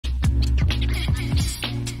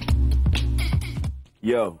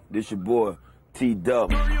Yo, this your boy, T-Dub.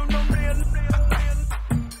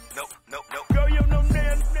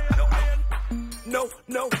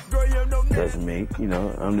 That's me, you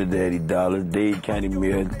know, I'm the Daddy Dollar, Dade County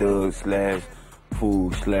Mayor, thug slash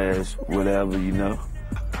fool slash whatever, you know.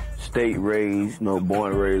 State raised, no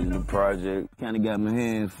born and raised in the project. Kinda got my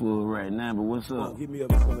hands full right now, but what's up? Hit me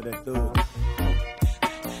up with some of that thug.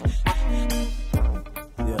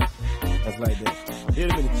 Yeah, that's like that.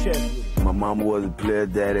 Hit him in the chest with it. My mama was a player,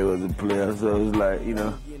 daddy was a player, so it was like, you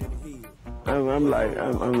know, I'm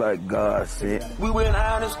like God sent. We went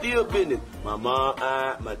iron and steel business. My mom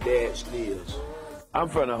iron, my dad steels. I'm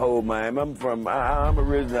from the whole Miami. I'm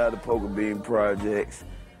originally out of the Poker Bean Projects.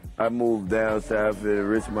 I moved down south in the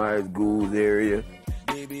Richmond Schools area.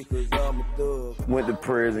 Baby, 'cause I'm a thug. Went to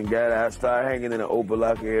prison, got out, started hanging in the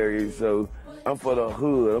Opelika area. So I'm for the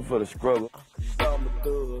hood, I'm for the struggle. I'm a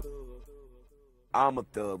thug. I'm a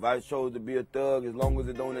thug. I chose to be a thug as long as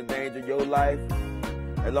it don't endanger your life.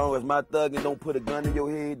 As long as my thugging don't put a gun in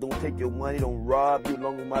your head, don't take your money, don't rob you. As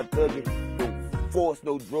long as my thugging don't force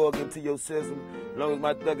no drug into your system. As long as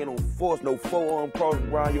my thugging don't force no forearm cross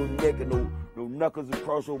around your neck and no knuckles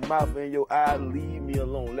across your mouth and your eye, leave me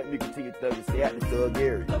alone. Let me continue thugging, stay out the thug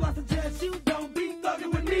area. So I suggest you don't be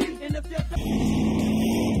thugging with me. And if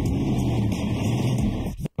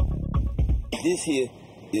This here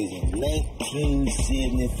is a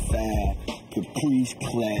 1975 Caprice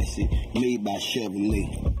Classic made by Chevrolet.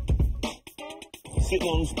 Sitting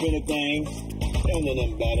on the sprinter things, don't know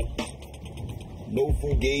nothing about them. No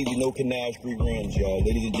Fugazi, no Canal Street rims, y'all.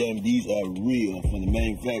 Ladies and gentlemen, these are real from the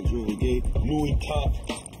manufacturer, okay? Louis top,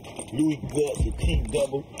 Louis guts, the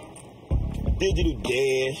T-double, digital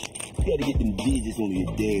dash. You gotta get them digits on your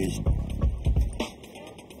dash.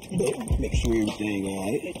 You know, make sure everything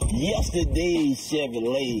all right. Yesterday's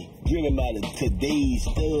Chevrolet, driven by the today's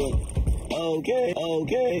stud.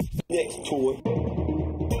 Okay. Next tour,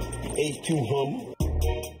 H2 Hummer.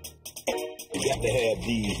 You got to have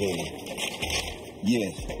these in it.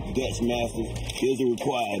 Yes, Dutch Masters is a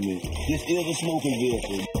requirement. This is a smoking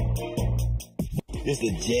vehicle. This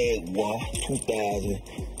is a Jaguar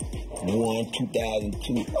 2001,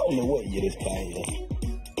 2002. I don't know what year this car is.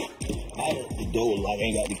 The door lock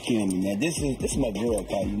ain't got to kill me. Now this is my girl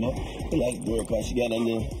car, you know. I like girl car. She got a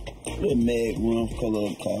little mag room color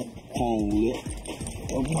of the car, chrome lip.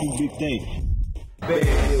 Oh, we do big things. Bad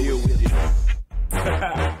deal with it.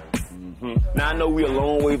 Now I know we a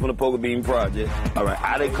long way from the Poker Bean Project. All right,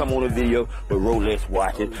 I didn't come on a video with Rolex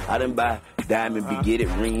watches. I didn't buy diamond begetted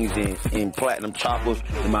rings and platinum choppers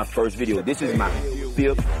in my first video. This is my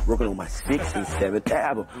 5th, working on my 6th and 7th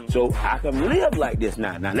album. So I can live like this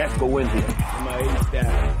now. Now let's go in here. My age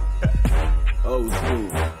style. Old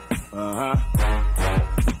school.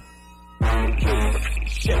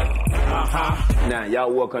 Now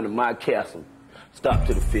y'all walk under my castle. Stop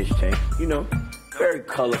to the fish tank. You know, very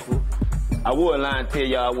colorful. I would lie and tell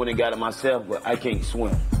y'all I went and got it myself, but I can't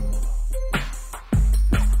swim.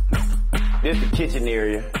 This is the kitchen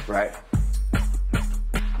area, right?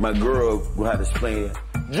 My girl will have to explain it.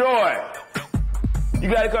 Joy! You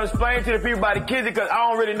gotta come explain to the people about the kitchen because I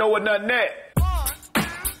don't really know what nothing that.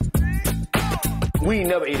 We ain't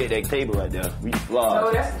never ate at that table right there. We flawed.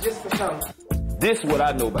 No, that's just for show. This is what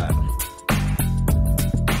I know about it.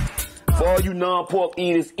 For all you non-pork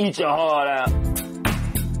eaters, eat your heart out.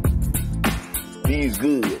 These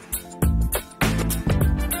good.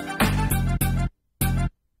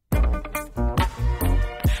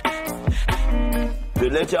 To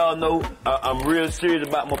let y'all know, I'm real serious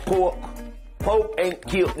about my pork. Pork ain't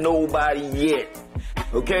killed nobody yet.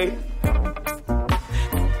 Okay?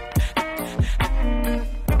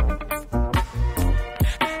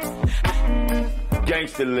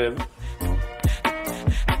 Gangster living.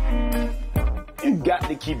 You got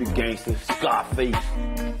to keep it gangster, Scarface.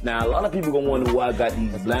 Now, a lot of people gonna wonder where I got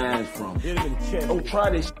these blinds from. Don't try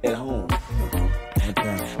this at home.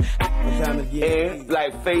 And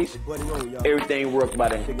like Face, everything works by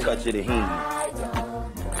the touch of the hand.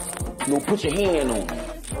 You know, put your hand on it.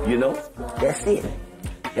 You know? That's it.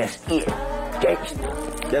 That's it. Gangster.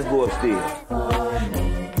 Let's go upstairs.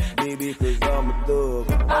 Baby, 'cause I'm a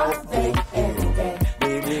thug. All day, every day.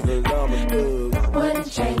 Baby, 'cause I'm a thug.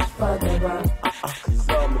 Wouldn't change for the world. 'Cause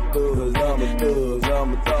I'm a thug, 'cause I'm a thug,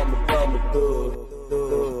 I'm a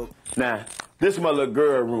thug. Now, this is my little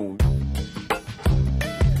girl room.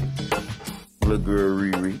 Little girl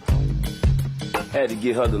Riri. Had to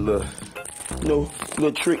get her the little, you know,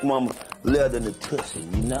 little trick mama leather in the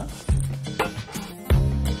tussin, you know?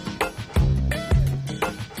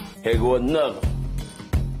 Here go another.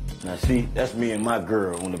 Now see, that's me and my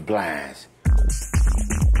girl on the blinds.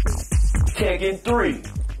 Tekken 3.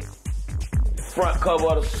 Front cover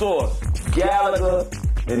of the Source. Gallagher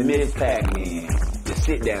and Miss Pac-Man. Just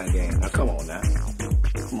sit down, gang. Now, come on now.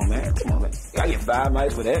 Come on, man. Come on, man. I get 5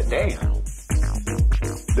 nights for that. Damn.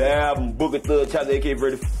 The album, Book of Thug, Chapter AK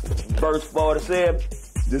verse 47.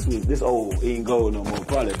 This old ain't gold no more.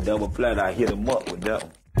 Probably double plat. I hit him up with that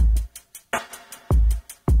one.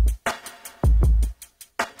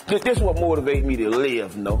 This what motivates me to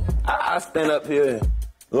live, you know. I stand up here and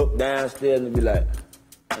look downstairs and be like,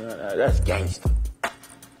 that's gangster.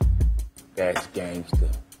 That's gangster.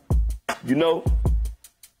 You know,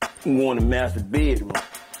 I'm going to master bedroom.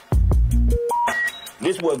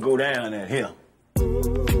 This what go down at here. You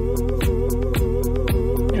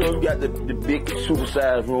know, you got the big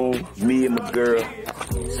supersized room, me and my girl,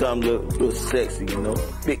 something little sexy, you know.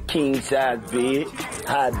 Big king size bed,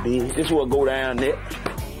 high bed. This what go down there.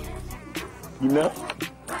 You know?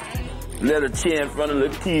 Let her chair in front of the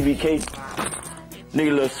TV case.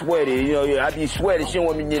 Nigga a little sweaty, you know, I be sweaty, she don't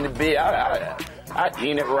want me in the bed. I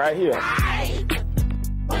in it right here.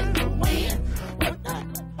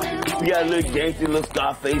 We got a little gangster, little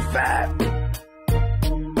Scarface vibe.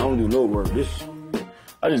 I don't do no work.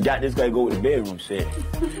 I just got this guy to go with the bedroom set.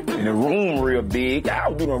 And the room real big. I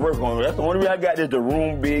don't do no work on it. That's the only reason I got this, the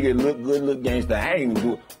room big and look good, look gangster. I ain't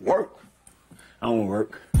even do work. I don't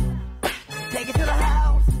work. Take it to the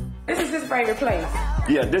house. This is his favorite place.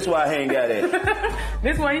 Yeah, this why I hang out at.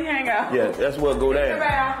 This where he hang out. Yeah, that's where I go down.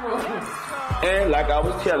 And like I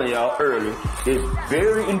was telling y'all earlier, it's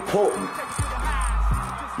very important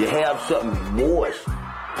you have something moist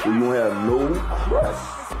so you don't have no crust.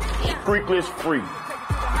 Freakless free.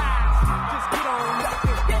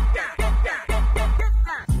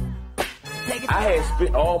 I had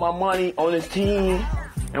spent all my money on this team,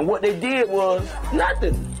 and what they did was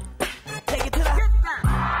nothing.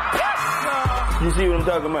 You see what I'm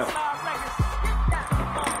talking about?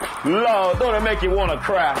 Lord, don't it make you want to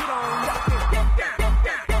cry?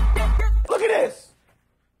 Look at this.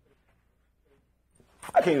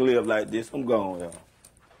 I can't live like this. I'm gone, y'all.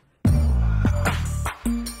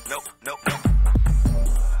 Nope, nope, nope.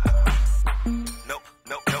 Nope,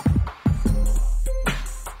 nope, nope.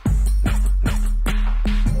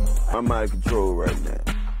 I'm out of control right now.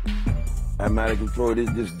 I'm out of control. This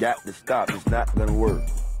just got to stop. It's not gonna work.